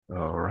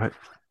All right,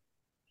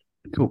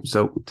 cool.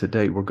 So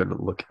today we're going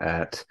to look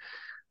at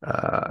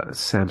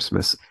Sam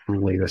Smith's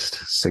latest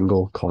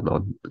single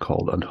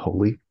called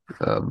Unholy,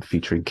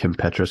 featuring Kim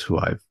Petras, who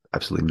I've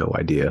absolutely no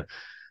idea.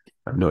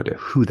 I have no idea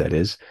who that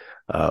is.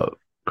 Uh,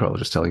 Carl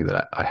was just telling you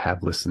that I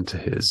have listened to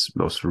his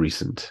most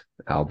recent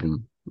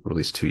album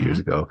released 2 years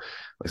Hmm. ago.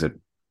 Like I said,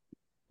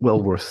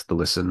 well worth the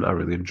listen. I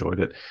really enjoyed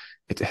it.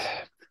 It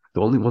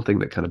the only one thing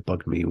that kind of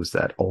bugged me was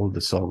that all of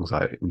the songs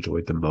I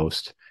enjoyed the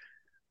most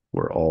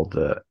were all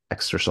the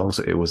extra songs.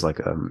 It was like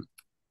the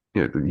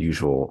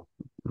usual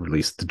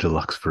release, the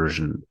deluxe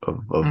version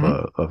Hmm.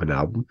 of an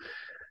album,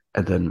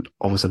 and then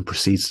all of a sudden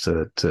proceeds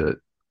to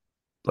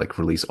like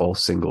release all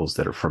singles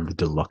that are from the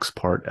deluxe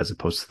part as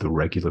opposed to the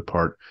regular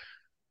part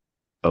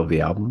of the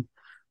album,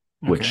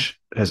 Okay. which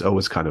has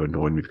always kind of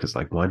annoyed me because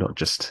like why not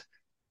just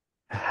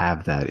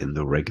have that in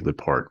the regular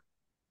part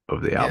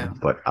of the Yeah. album?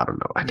 But I don't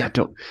know. I Yep.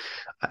 don't.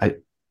 I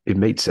It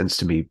made sense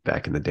to me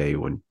back in the day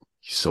when you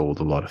sold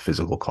a lot of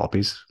physical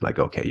copies. Like,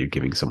 okay, you're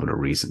giving someone a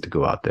reason to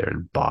go out there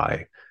and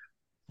buy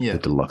the Yeah.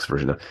 deluxe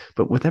version.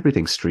 But with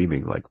everything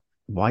streaming, like,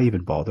 why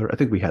even bother? I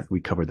think we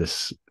covered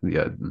this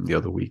the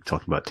other week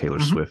talking about Taylor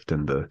Hmm. Swift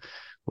and the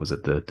was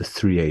it the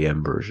 3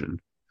 a.m. version?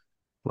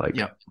 Like,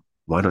 Yep.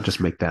 why not just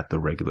make that the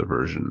regular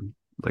version?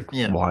 Like,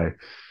 Yeah. why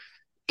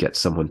get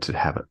someone to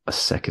have a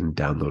second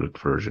downloaded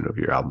version of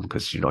your album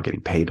because you're not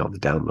getting paid on the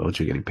downloads,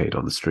 you're getting paid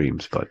on the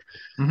streams.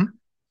 Hmm.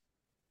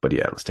 But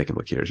yeah, let's take a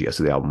look here. Yeah,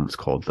 so the album is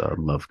called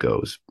Love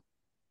Goes.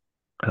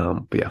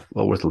 But yeah,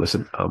 well worth a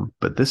listen.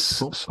 But this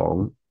Cool.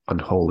 song,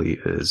 Unholy,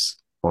 is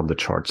on the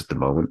charts at the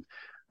moment.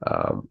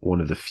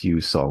 One of the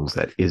few songs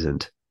that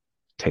isn't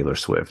Taylor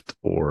Swift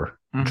or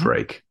Hmm.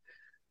 Drake.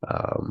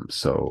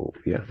 So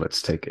yeah,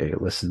 let's take a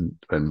listen,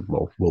 and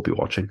we'll be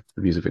watching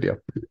the music video.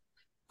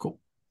 Cool.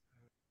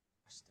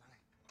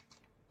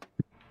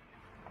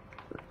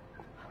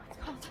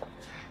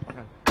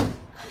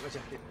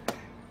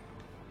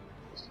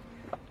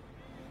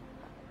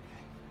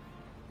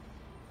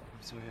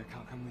 Sorry I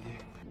can't come with you.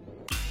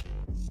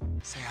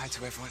 Say hi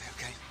to everyone,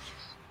 okay?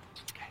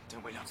 Okay,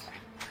 don't wait up.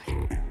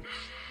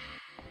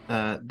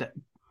 That,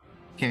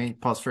 can you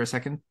pause for a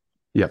second?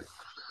 Yep.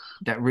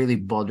 That really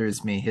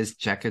bothers me. His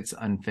jacket's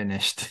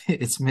unfinished.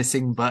 It's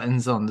missing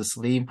buttons on the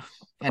sleeve,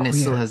 and Oh it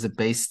still yeah, has a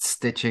basted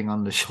stitching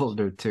on the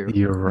shoulder too.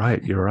 you're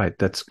right. You're right.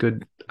 That's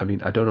good. I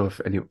mean, I don't know if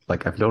any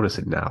like I've noticed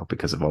it now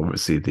because of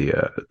obviously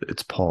the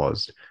it's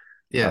paused.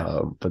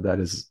 Yeah. But that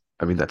is,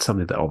 I mean, that's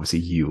something that obviously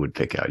you would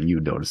pick out. You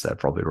notice that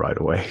probably right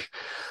away.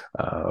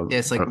 Yeah,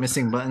 it's like But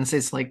missing buttons.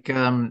 It's like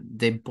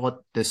they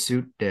bought the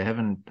suit. They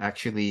haven't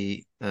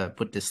actually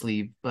put the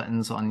sleeve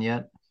buttons on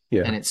yet.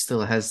 yeah, And it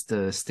still has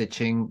the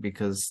stitching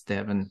because they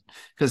haven't,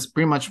 because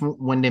pretty much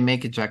when they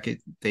make a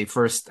jacket, they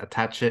first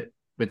attach it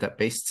with that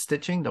based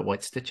stitching, the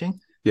white stitching,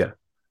 yeah.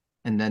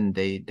 and then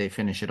they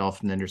finish it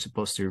off, and then they're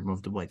supposed to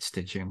remove the white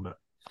stitching. But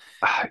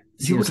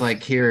You would seems have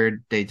like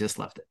here they just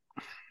left it.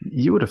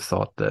 you would have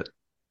thought that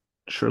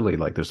surely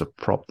like there's a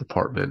prop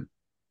department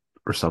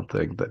or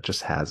something that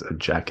just has a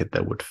jacket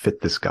that would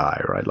fit this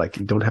guy, right? Like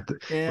you don't have to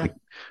Yeah,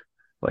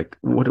 like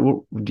what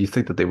do you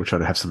think that they were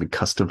trying to have something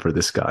custom for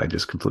this guy and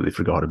just completely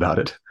forgot about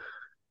it?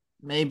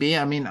 maybe.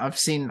 I mean, I've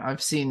seen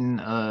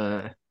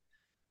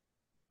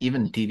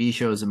even TV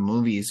shows and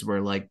movies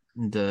where like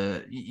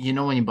when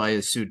you buy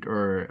a suit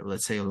or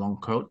let's say a long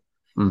coat,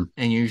 Mm,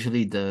 and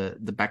usually the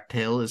back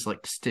tail is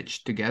like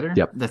stitched together.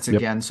 yep, That's yep,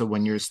 again so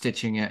when you're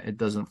stitching it, it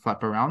doesn't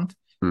flap around,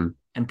 mm,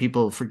 and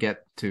people forget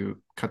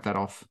to cut that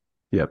off.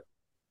 yep.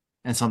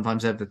 And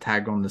sometimes they have the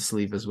tag on the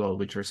sleeve as well,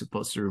 which are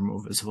supposed to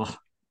remove as well.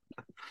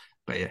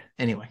 But yeah,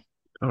 anyway.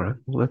 All right.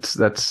 Well,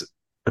 that's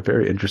a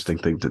very interesting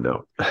thing to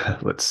note.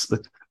 Let's.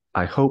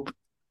 I hope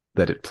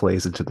that it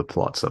plays into the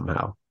plot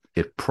somehow.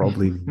 It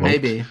probably won't,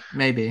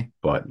 Maybe.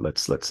 but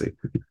let's see.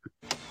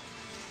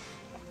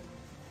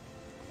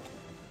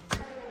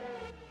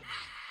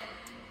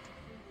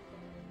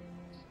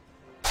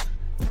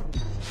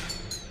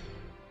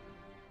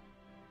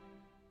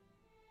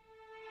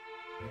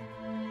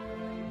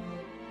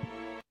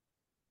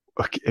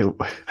 Okay.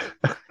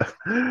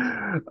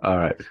 All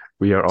right.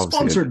 We are obviously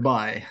Sponsored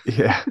by.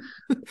 yeah.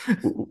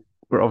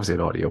 We're obviously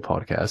an audio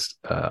podcast,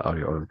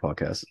 audio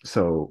podcast.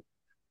 So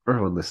for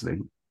everyone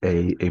listening,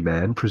 a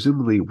man,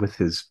 presumably with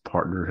his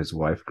partner, his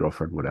wife,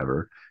 girlfriend,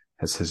 whatever,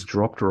 has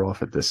dropped her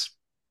off at this,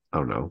 I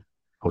don't know,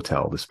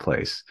 hotel, this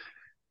place.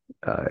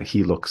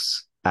 He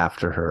looks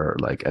after her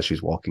like as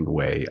she's walking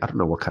away. I don't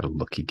know what kind of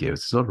look he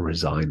gives. It's not a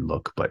resigned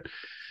look, but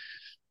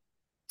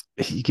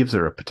he gives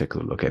her a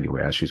particular look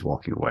anyway as she's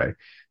walking away.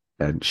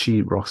 And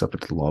she rocks up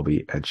into the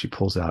lobby and she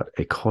pulls out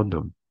a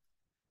condom.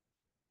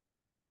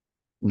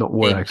 Not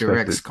what A I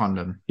expected. Durex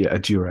condom. Yeah, a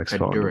Durex A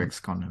condom.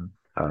 Durex condom.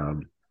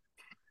 Um,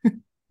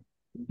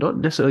 Not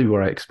necessarily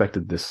where I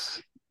expected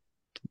this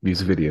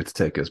music video to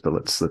take us, but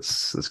let's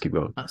keep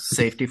going.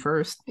 Safety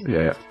first. Yeah,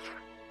 yeah.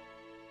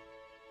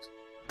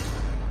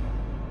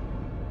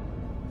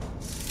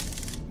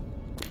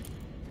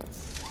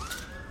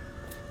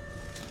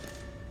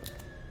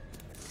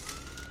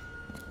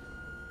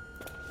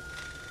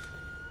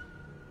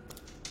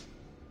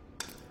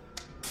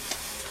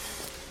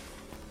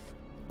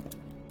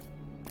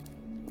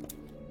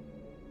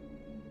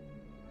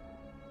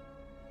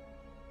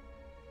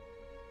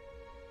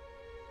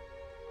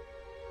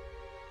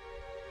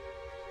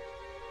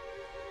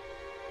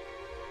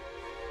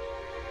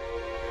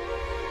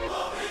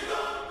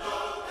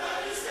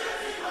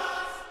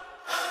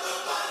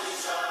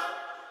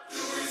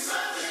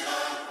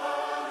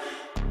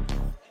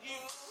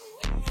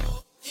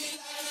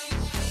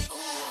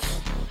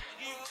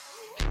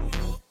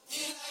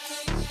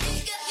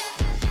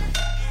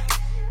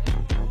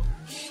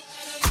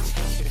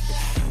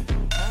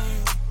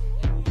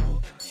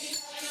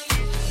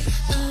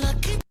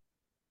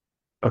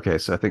 Okay,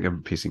 so I think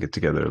I'm piecing it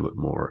together a little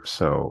more.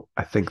 So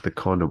I think the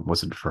condom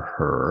wasn't for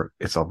her.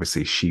 It's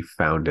obviously she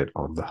found it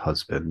on the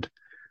husband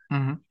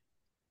Hmm.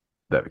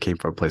 that came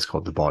from a place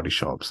called the Body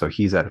Shop. So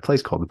he's at a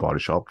place called the Body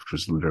Shop, which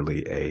was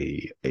literally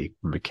a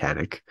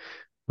mechanic,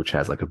 which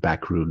has like a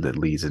back room that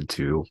leads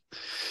into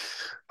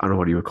I don't know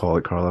what you would call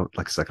it, Carlo.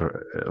 Like it's like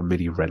a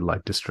mini red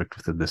light district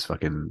within this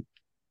fucking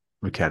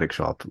mechanic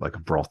shop, like a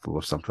brothel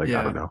or something.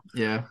 I don't Yeah, know.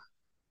 yeah,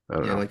 I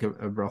don't yeah, know. like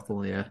a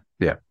brothel. Yeah.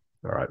 Yeah.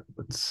 All right.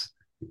 It's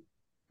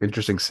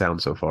interesting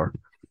sound so far.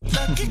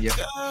 Lucky Yep.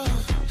 girl,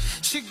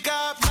 she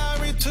got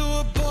married to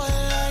a boy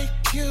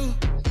like you.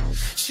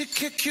 She'd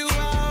kick you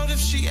out if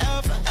she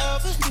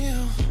ever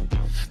knew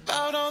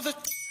about all the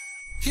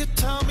you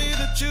tell me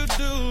that you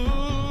do.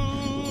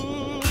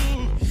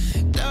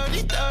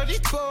 Dirty, dirty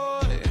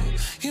boy.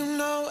 You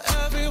know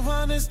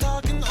everyone is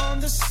talking on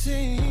the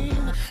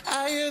scene.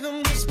 I hear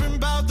them whispering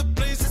about the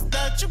places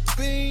that you've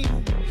been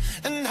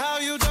and how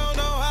you don't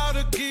know how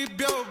to keep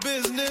your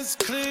business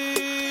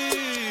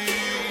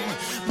clean.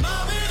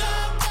 Mommy,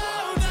 don't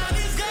go,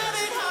 daddy's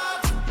getting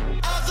hot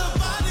at the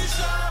body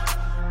shop,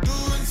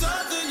 doing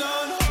something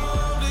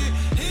unholy.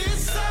 He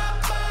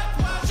sat back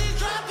while she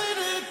dropping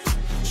it.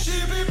 She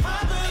be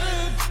popping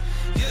it,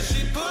 yeah,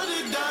 she put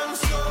it down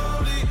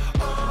slowly.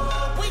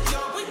 Oh, we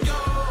go.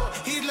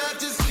 He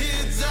left his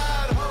kids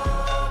at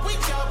home. We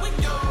go,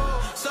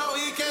 so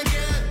he can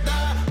get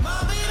that.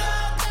 Mommy,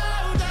 don't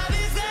go,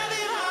 daddy's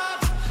getting hot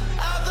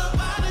at the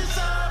body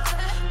shop,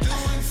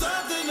 doing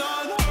something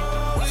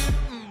unholy.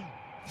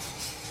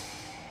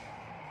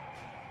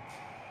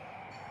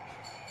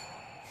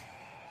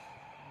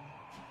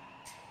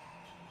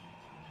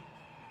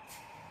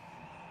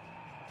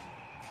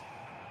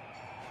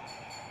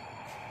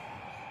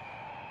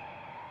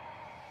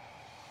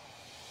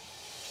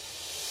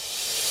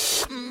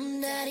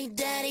 Daddy,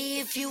 daddy,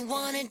 if you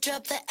wanna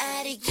drop the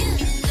attic, give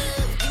me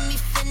love, give me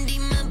Fendi,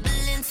 my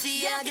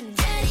Balenciaga,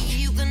 daddy.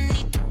 You gon'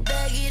 need to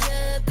bag it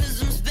up,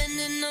 cause I'm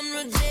spending on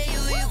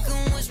Rodeo. You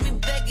can wish me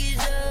back it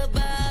up,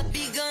 I'll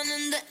be gone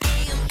in the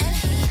AM.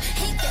 And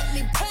he got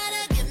me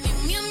Prada, get me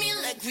Miu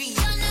Miu like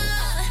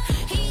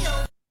Rihanna. He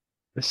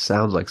This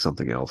sounds like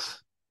something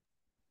else.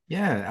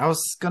 Yeah, I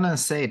was gonna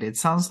say it. It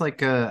sounds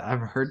like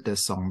I've heard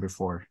this song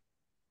before.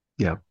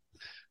 Yeah.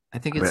 I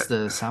think I mean, it's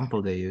the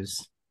sample they use.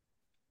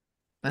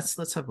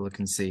 Let's have a look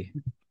and see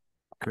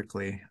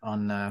quickly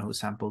on who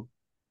sampled.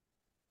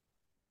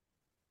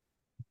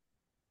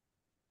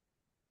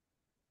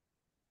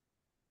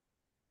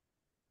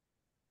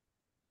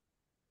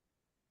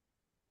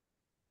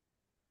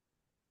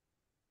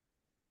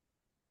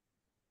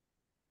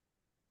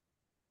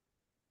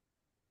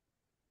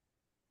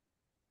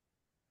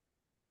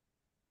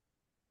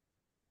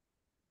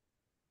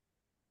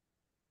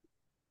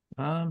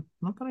 Not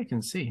that I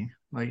can see.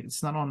 Like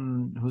it's not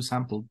on who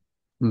sampled.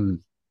 hmm.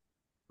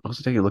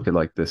 Also taking a look at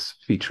like this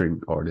featuring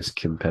artist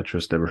Kim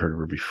Petras. Never heard of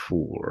her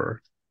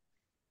before.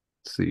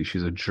 Let's see,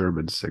 she's a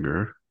German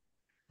singer.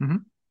 Hmm.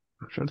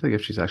 I'm trying to think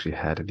if she's actually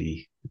had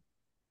any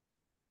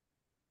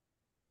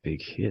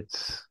big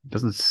hits.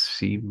 Doesn't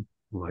seem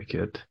like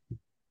it.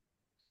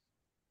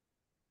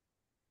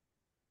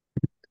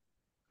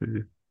 Hmm.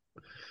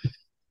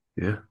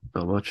 Yeah,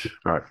 not much.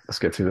 All right, let's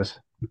get through this.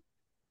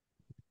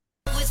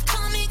 always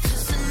call me,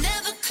 cause I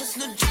never cause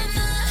no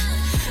drama.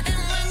 And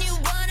when you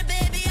want it,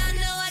 baby, I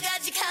know I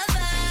got you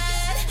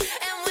covered.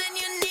 And when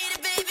you need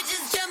it, baby,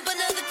 just jump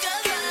under the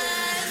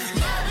covers.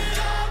 Mommy,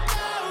 don't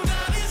go,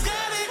 daddy's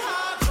getting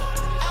hot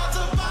at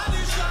the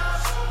body shop,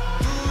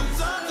 doing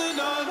something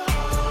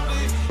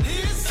unholy.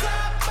 He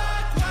sat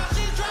back while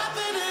she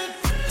dropping it.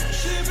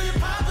 She be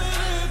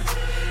popping it,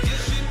 yeah,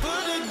 she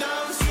put it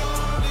down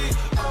slowly.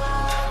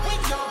 Oh, we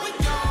go.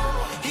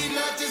 He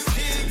left his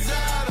kids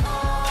at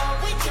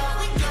home. We go,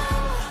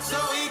 so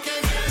he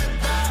can get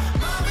that.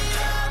 Mommy,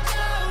 don't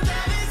go,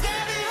 daddy's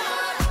getting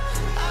hot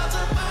at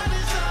the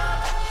body shop,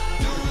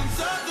 doing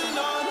something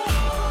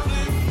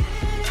unholy.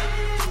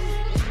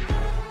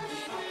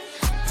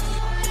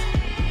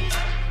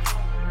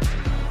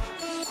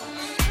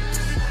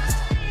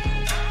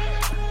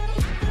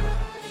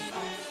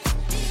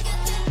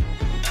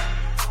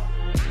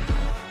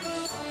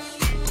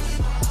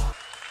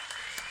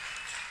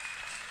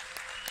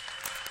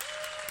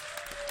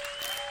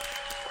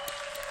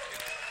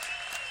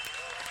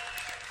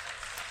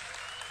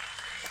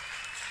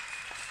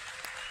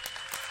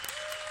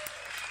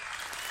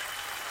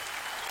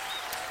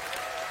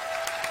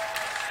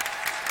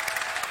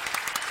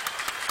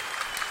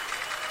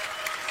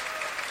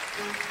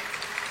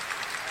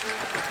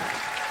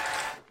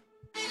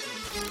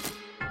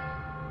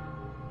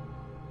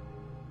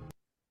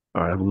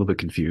 All right, I'm a little bit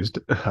confused.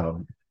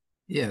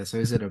 Yeah, so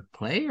is it a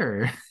play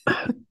or?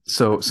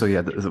 So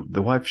yeah,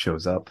 the wife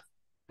shows up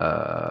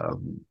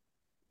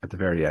at the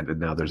very end, and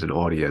now there's an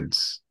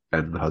audience,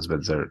 and the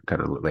husbands are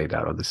kind of laid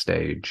out on the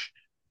stage,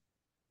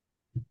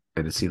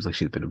 and it seems like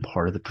she's been a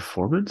part of the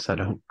performance. I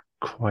don't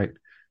quite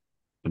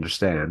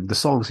understand. The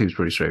song seems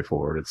pretty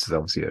straightforward. It's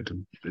obviously a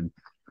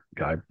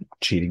guy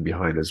cheating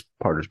behind his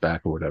partner's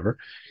back or whatever.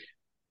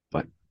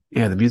 But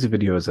yeah, the music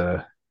video is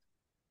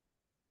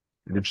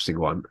an interesting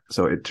one.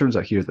 So it turns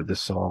out here that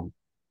this song,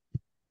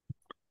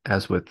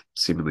 as with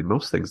seemingly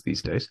most things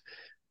these days,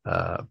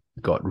 uh,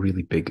 got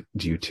really big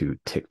due to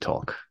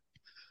TikTok.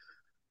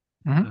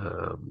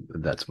 Mhm.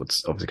 And that's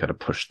what's obviously kind of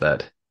pushed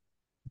that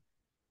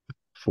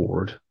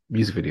forward.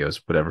 Music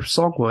videos, whatever.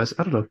 Song wise,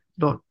 I don't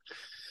know.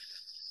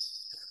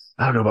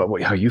 I don't know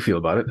about how you feel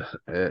about it.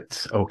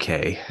 It's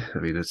okay. I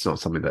mean, it's not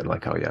something that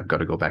like, oh yeah, I've got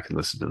to go back and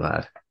listen to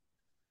that.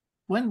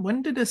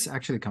 When did this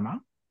actually come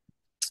out?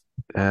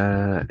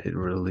 It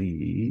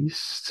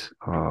released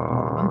Oh,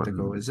 a month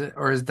ago, on is it?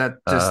 Or is that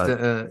just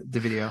uh the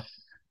video?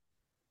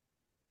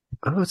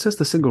 oh, it says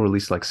the single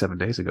released like 7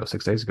 days ago,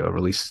 6 days ago,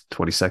 released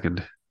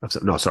 22nd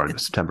of no, sorry, It,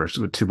 September,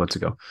 so 2 months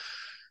ago.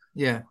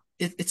 yeah.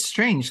 It's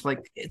strange.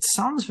 Like it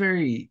sounds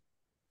very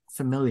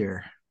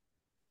familiar.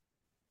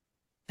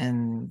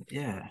 And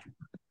yeah,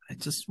 I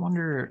just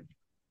wonder.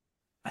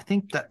 I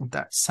think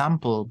that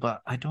sample,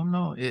 but I don't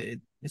know.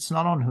 It's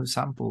not on who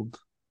sampled.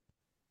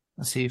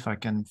 Let's see if I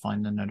can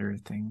find another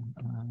thing.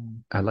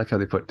 I like how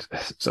they put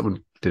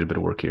someone did a bit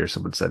of work here.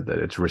 Someone said that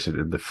it's written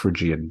in the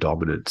Phrygian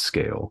dominant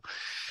scale.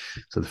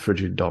 So the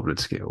Phrygian dominant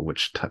scale,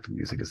 which type of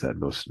music is that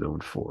most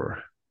known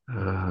for?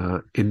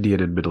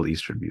 Indian and Middle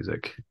Eastern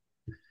music.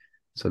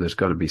 So there's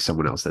got to be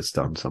someone else that's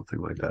done something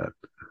like that.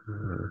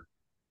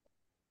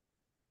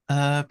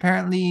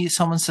 Apparently,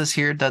 someone says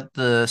here that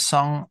the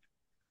song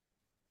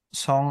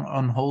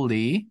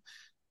 "Unholy,"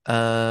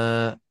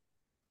 uh,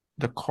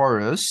 the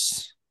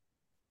chorus,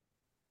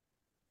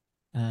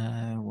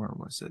 where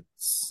was it?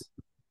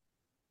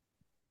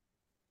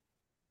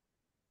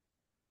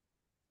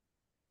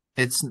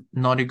 It's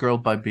 "Naughty Girl"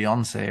 by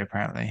Beyonce.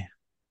 Apparently,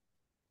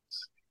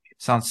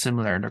 sounds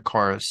similar the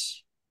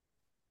chorus,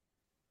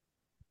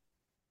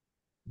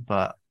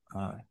 but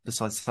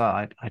besides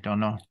that, I don't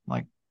know.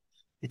 Like,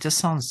 it just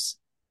sounds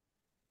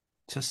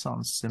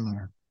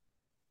similar.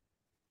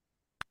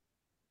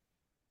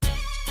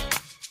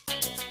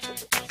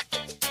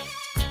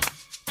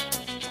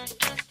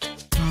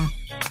 Hmm.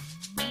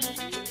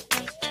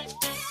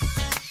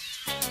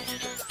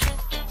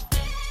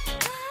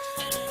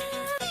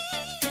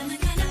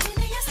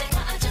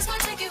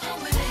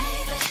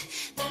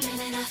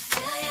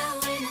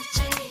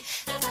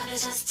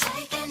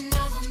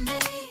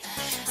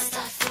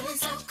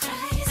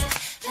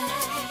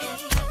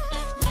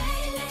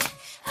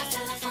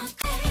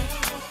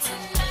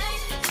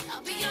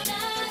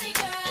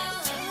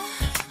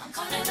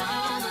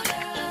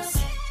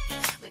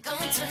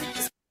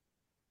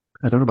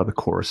 I don't know about the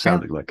chorus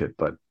Apparently, sounding like it,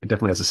 but it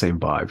definitely has the same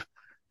vibe.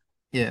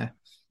 yeah.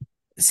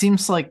 It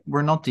seems like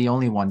we're not the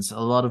only ones. A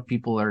lot of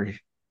people are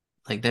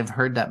like they've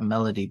heard that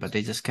melody, but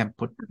they just can't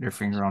put their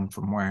finger on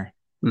from where.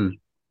 Hmm.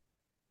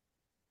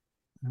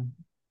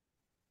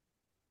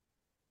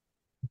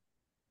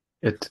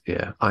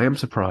 Yeah, I am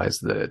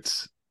surprised that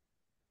it's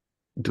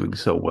doing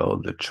so well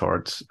in the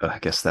charts. I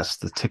guess that's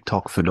the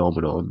TikTok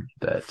phenomenon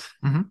that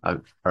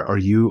Mhm. are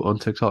you on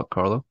TikTok,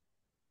 Carlo?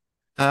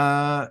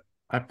 Uh,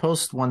 I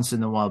post once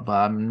in a while, but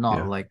I'm not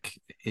Yeah. like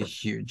a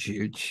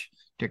huge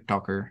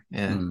TikToker.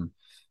 Yeah, Mm,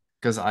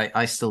 because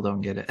I still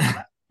don't get it.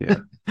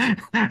 yeah.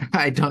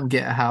 I don't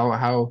get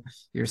how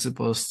you're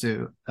supposed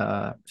to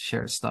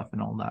share stuff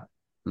and all that.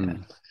 Yeah.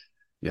 Mm.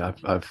 Yeah,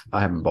 I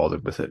haven't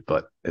bothered with it,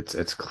 but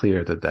it's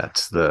clear that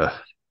that's the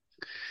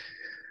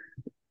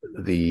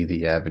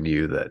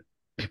avenue that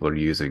people are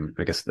using.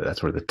 I guess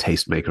that's where the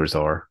tastemakers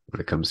are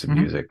when it comes to Mhm.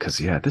 music. Because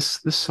yeah,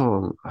 this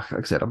song, like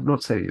I said, I'm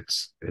not saying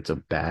it's a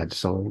bad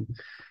song,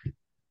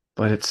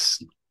 but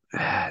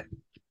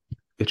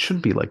it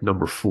shouldn't be like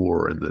number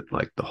four in the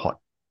Hot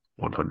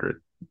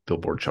 100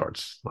 Billboard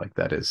charts. Like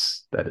that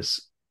is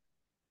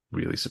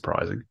really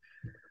surprising.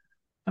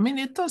 I mean,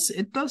 it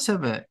does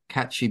have a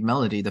catchy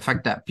melody. The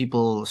fact that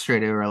people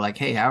straight away are like,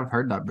 "Hey, I've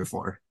heard that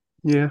before."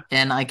 Yeah,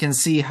 And I can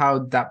see how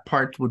that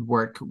part would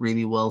work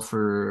really well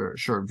for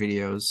short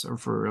videos or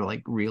for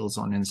like reels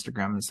on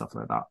Instagram and stuff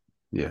like that.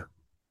 yeah,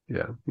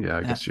 yeah. I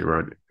Yeah. guess you're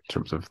right in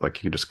terms of like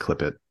you can just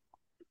clip it.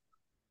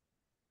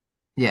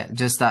 Yeah,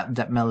 just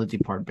that melody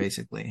part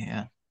basically.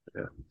 Yeah.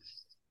 Yeah.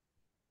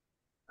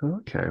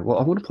 Okay. Well,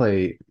 I want to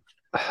play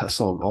a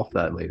song off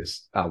that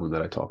latest album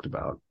that I talked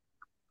about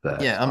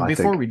that Yeah, I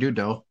before think, we do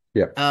though,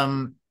 yeah.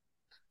 um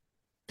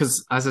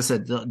because as I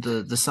said,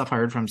 the stuff I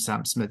heard from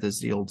Sam Smith is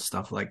the old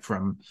stuff like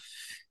from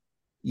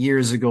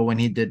years ago when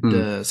he did Mm.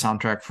 the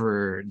soundtrack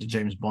for the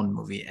James Bond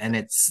movie. And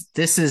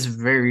this is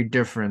very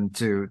different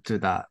to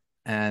that.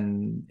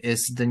 And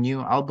is the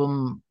new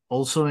album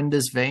also in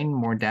this vein,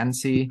 more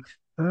dancey,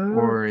 Uh,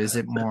 or is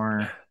it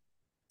more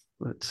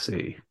let's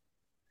see.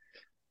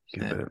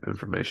 Get a uh, bit of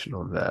information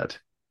on that.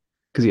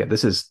 Because yeah,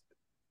 this is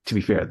to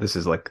be fair, this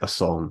is like a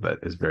song that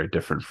is very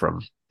different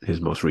from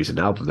his most recent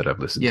album that I've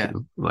listened yeah,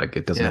 to. Like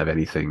it doesn't yeah. have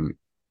anything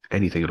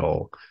at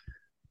all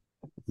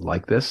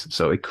like this.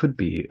 So it could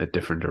be a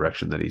different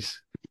direction that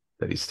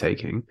he's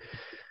taking.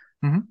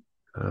 Mhm.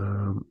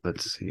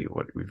 Let's see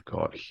what we've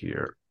got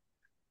here.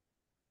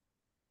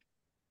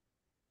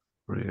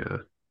 Yeah.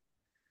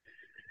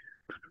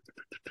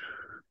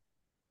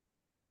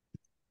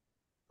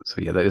 So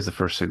yeah, that is the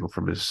first single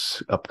from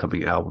his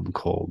upcoming album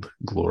called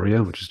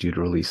Gloria, which is due to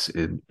release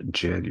in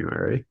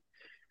January.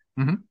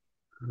 Hmm.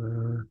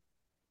 Uh,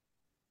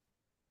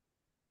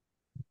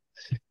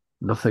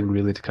 Nothing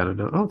really to kind of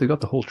know. Oh, they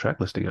got the whole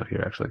track listing out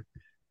here, actually.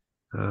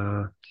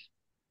 Let's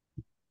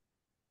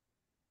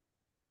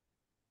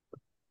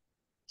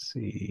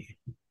see.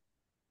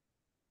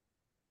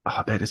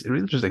 Oh man, it's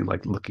really interesting,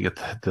 like looking at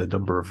the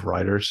number of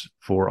writers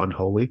for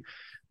Unholy,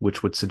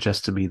 which would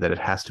suggest to me that it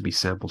has to be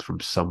sampled from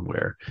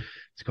somewhere.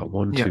 It's got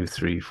one, Yeah. 2,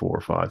 3,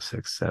 4, 5,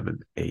 6, 7,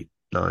 8,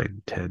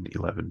 9, 10,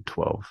 11,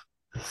 12,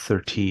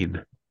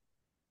 13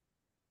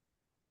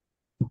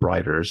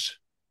 writers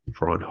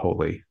for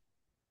Unholy.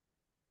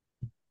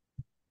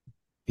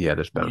 Yeah,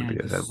 there's bound Yeah, to be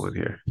a sample in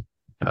here.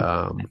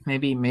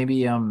 maybe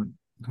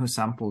who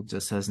sampled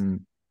just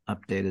hasn't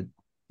updated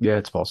Yeah,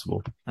 it's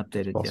possible.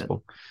 yet.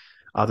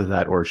 Either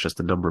that or it's just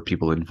the number of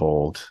people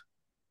involved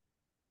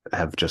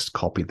have just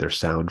copied their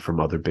sound from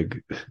other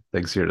big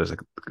things here. There's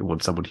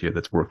someone here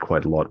that's worked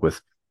quite a lot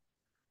with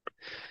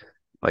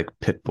like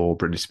Pitbull,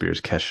 Britney Spears,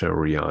 Kesha,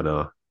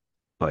 Rihanna.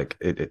 Like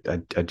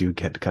I do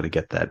get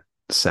that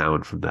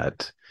sound from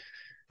that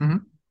Hmm.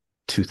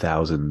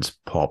 2000s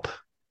pop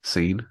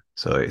scene.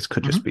 So it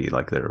could just be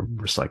like they're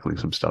recycling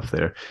some stuff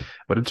there.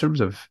 But in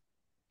terms of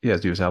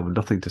his newest album,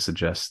 nothing to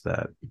suggest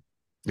that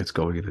it's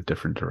going in a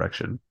different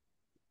direction.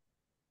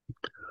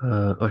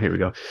 Here we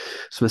go.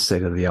 Smith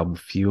said that the album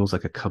feels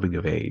like a coming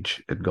of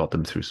age and got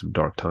them through some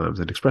dark times,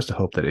 and expressed a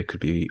hope that it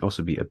could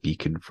also be a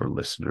beacon for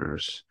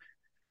listeners.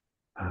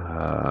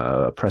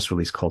 A press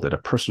release called it a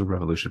personal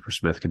revolution for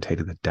Smith,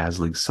 containing the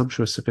dazzling,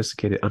 sumptuous,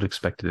 sophisticated,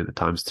 unexpected, and at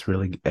times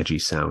thrilling, edgy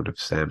sound of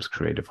Sam's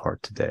creative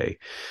heart today.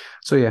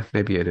 So yeah,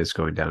 maybe it is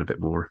going down a bit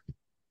more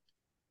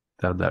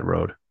down that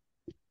road.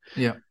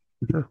 Yeah.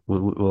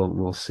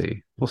 We'll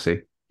see. We'll see.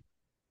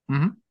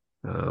 Hmm.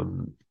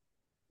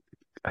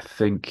 I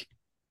think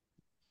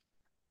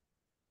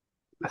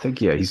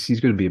yeah, he's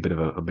going to be a bit of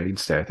a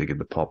mainstay, I think, in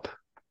the pop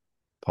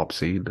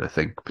scene. I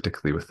think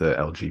particularly with the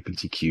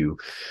LGBTQ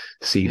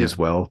scene Yeah. as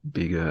well,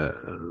 being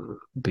an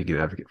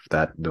advocate for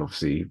that and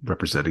obviously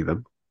representing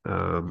them.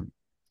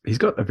 He's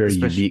got a very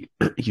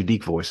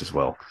unique voice as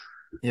well.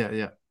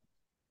 Yeah.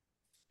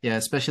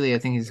 Especially I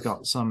think he's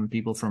got some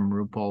people from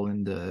RuPaul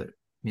in the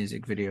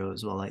music video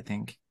as well, I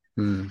think.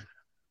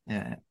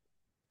 Yeah.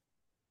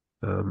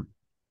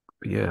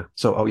 Yeah.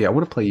 So, I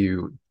want to play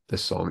you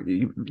this song.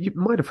 You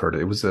might have heard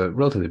it. It was a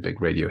relatively big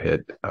radio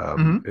hit.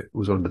 It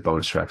was one of the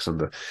bonus tracks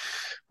on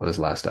his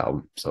last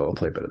album. So I'll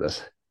play a bit of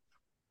this.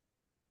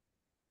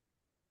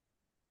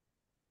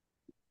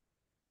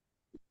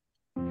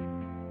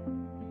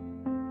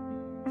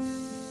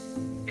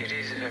 It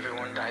is if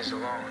everyone dies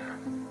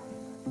alone.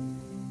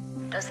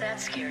 Does that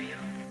scare you?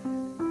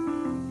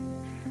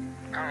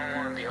 I don't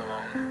want to be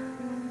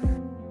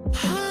alone.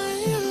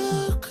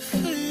 I look for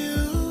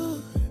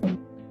you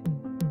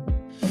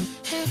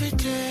every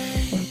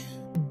day,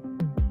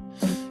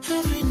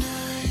 every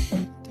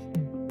night.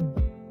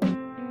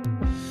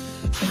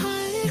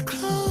 I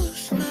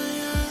close my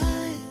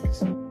eyes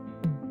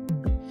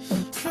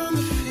from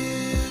the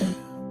fear,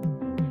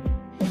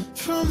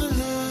 from the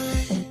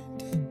light.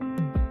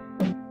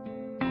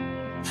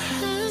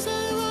 As I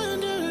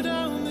wander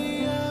down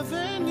the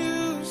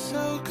avenue,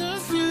 so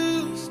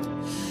confused.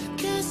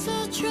 Guess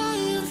I'll try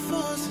and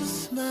force a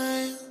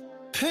smile.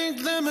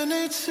 Pink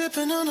lemonade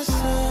sipping on a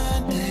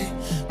Sunday.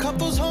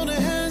 Couples holding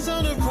hands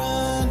on the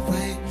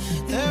runway.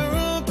 They're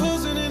all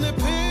posing in a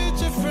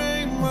picture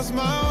frame whilst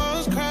my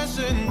world's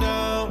crashing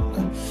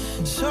down.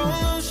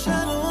 Solo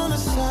shadow on the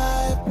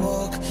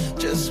sidewalk.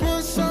 Just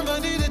want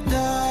somebody to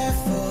die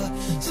for.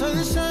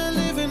 Sunshine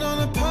living on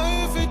a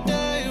perfect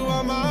day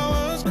while my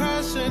world's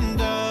crashing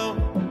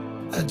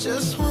down. I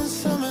just want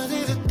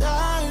somebody to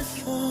die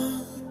for.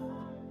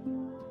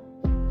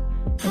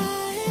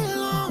 I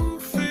long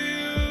for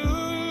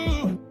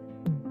you.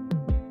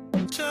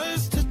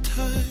 Just a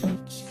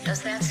touch.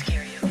 Does that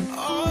scare you?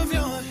 Of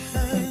your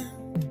hand.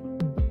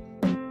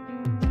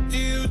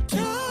 You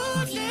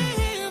don't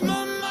leave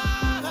my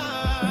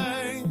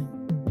mind.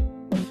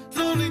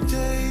 Lonely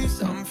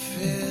days I'm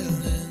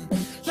feeling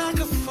like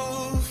a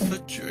fool for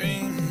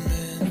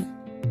dreaming.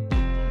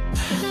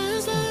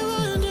 As I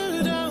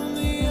wander down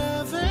the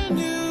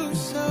avenue,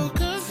 so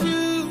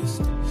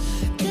confused.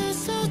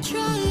 Guess I'll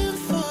try and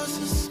force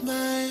a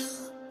smile.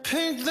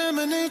 Pink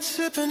lemonade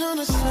sipping on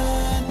a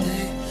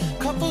Sunday.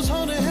 Couples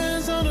holding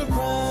hands on the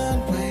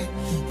runway.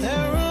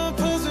 They're all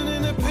posing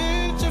in a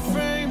picture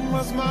frame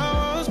whilst my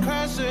world's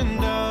crashing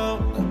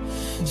down.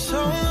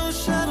 Solo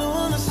shadow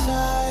on the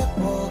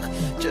sidewalk.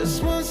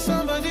 Just want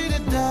somebody to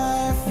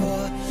die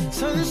for.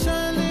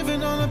 Sunshine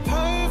living on a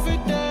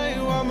perfect day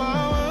while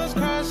my world's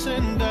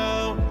crashing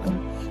down.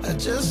 I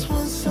just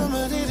want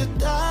somebody to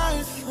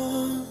die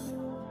for.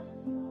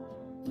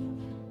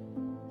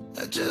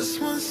 I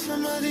just want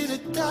somebody to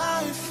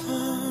die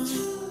for.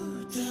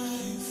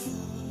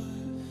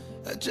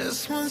 I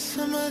just want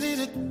somebody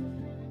to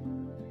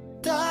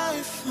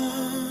die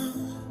for.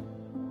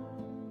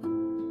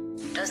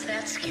 Does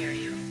that scare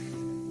you?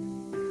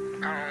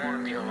 I don't want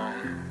to be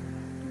alone.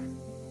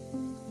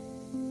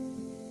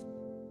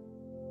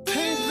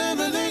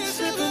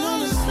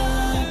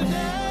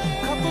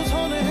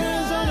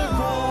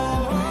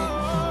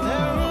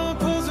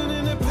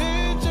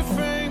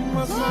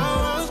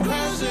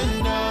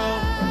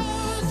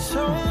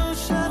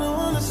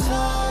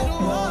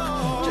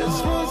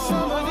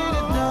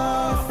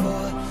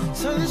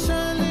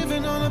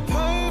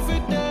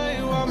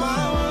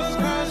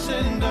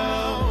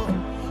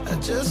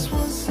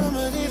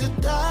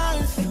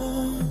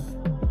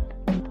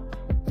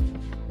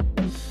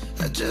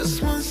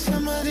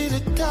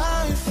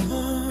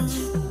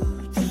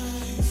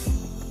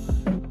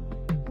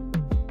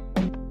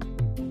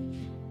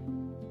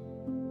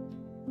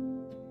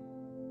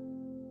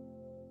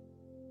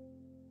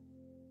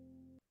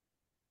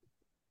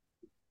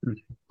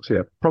 So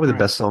yeah, probably All the right.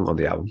 best song on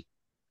the album.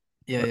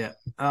 Yeah,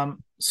 yeah.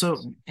 So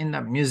in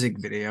that music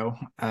video,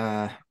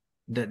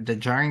 the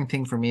jarring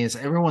thing for me is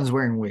everyone's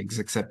wearing wigs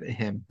except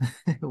him.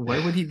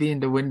 Why would he be in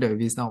the window if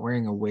he's not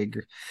wearing a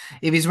wig?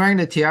 If he's wearing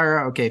the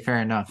tiara, okay, fair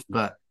enough.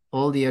 But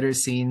all the other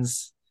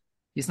scenes,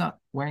 he's not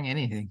wearing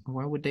anything.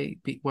 Why would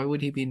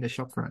he be in the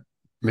shop front?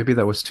 Maybe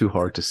that was too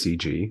hard to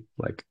CG,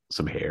 like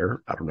some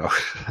hair. I don't know.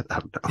 I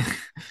don't know.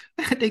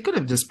 They could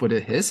have just put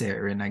his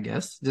hair in, I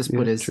guess. Just Yeah,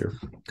 put his, true.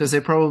 because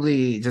they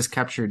probably just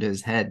captured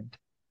his head.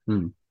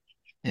 Hmm.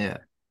 Yeah.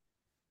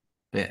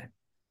 Yeah.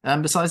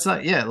 And besides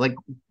that, yeah, like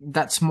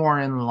that's more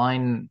in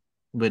line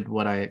with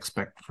what I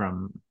expect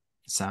from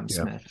Sam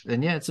Yeah. Smith.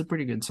 And yeah, it's a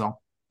pretty good song.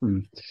 Hmm.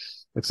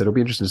 Like I said, it'll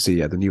be interesting to see.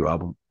 Yeah, the new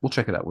album. We'll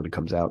check it out when it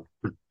comes out.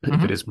 If it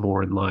Mhm. is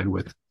more in line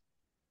with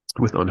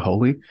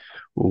Unholy,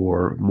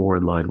 or more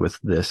in line with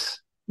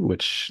this,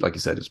 which, like you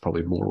said, is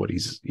probably more what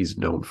he's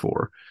known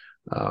for.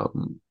 Like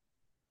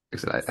I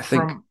said, I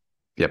think. From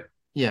Yep.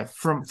 yeah,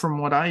 from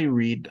what I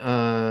read,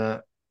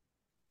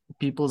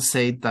 people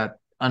say that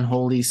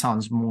Unholy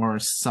sounds more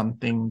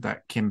something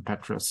that Kim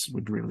Petras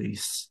would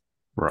release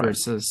Right.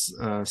 versus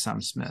Sam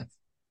Smith.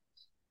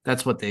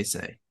 That's what they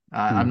say.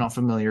 I'm Hmm. not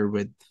familiar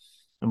with,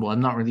 well,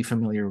 I'm not really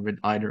familiar with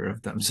either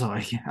of them, so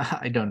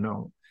I don't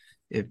know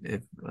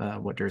if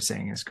what they're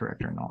saying is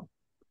correct or not.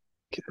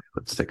 Okay,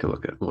 let's take a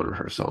look at one of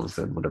her songs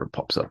then, whatever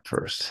pops up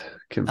first.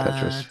 Kim I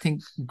Petras.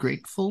 think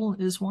Grateful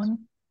is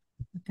one.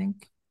 I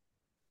think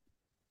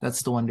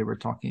that's the one they were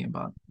talking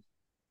about.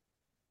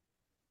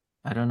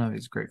 I don't know if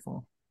it's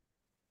Grateful.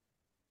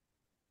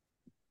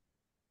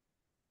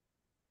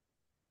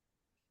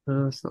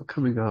 It's not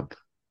coming up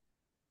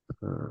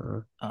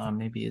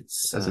Maybe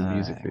it's as a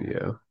music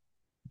video.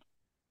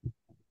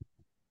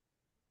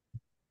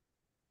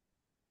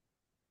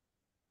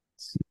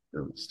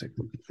 Let's take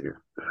a look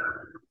here.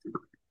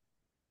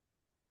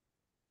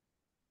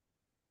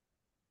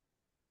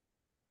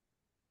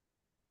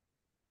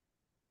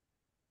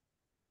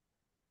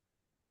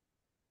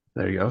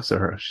 There you go. So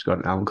she's got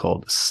an album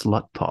called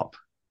Slut Pop.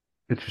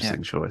 yeah.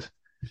 Interesting choice.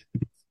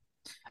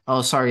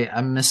 Oh, sorry,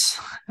 I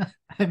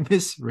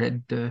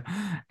misread the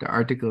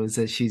article. It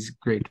says she's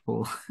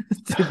grateful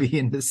to be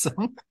in the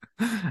song.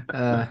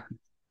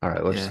 All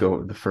right, let's just Yeah. go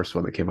with the first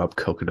one that came up,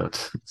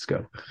 Coconuts. Let's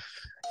go.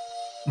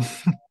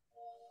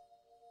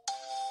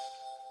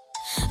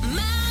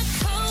 My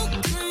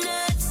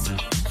coconuts, you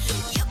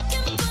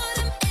can put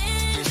 'em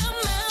in your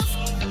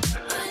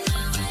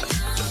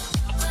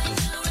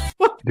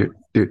mouth.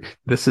 Dude,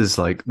 this is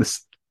like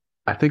this.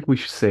 I think we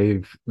should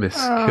save Miss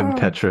Kim Oh,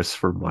 Petras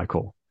for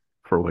Michael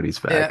for when he's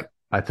yeah, back.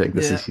 I think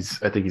this is yeah.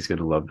 he's. I think he's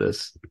gonna love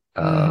this.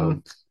 Hmm.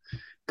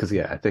 Because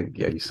yeah, I think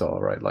you saw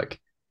right. Like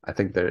I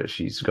think that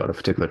she's got a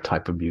particular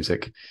type of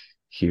music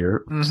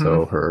here. Hmm.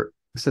 So her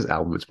this is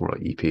album. It's more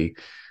like EP.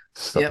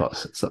 Slut Yep. pop,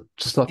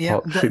 slut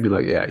Yep. pop should be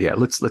like yeah.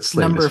 Let's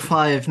slay Number this.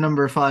 five,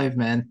 number five,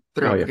 man. Oh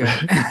Throat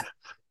yeah.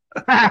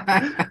 goat.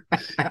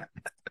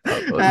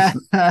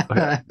 Listen,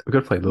 okay, we're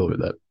gonna play a little bit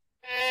of that.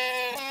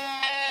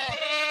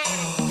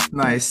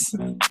 Nice.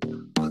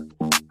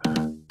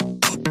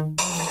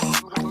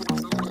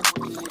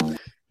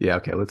 Yeah,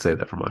 okay, let's say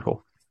that for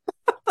Michael.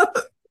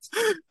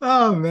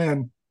 Oh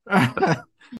man.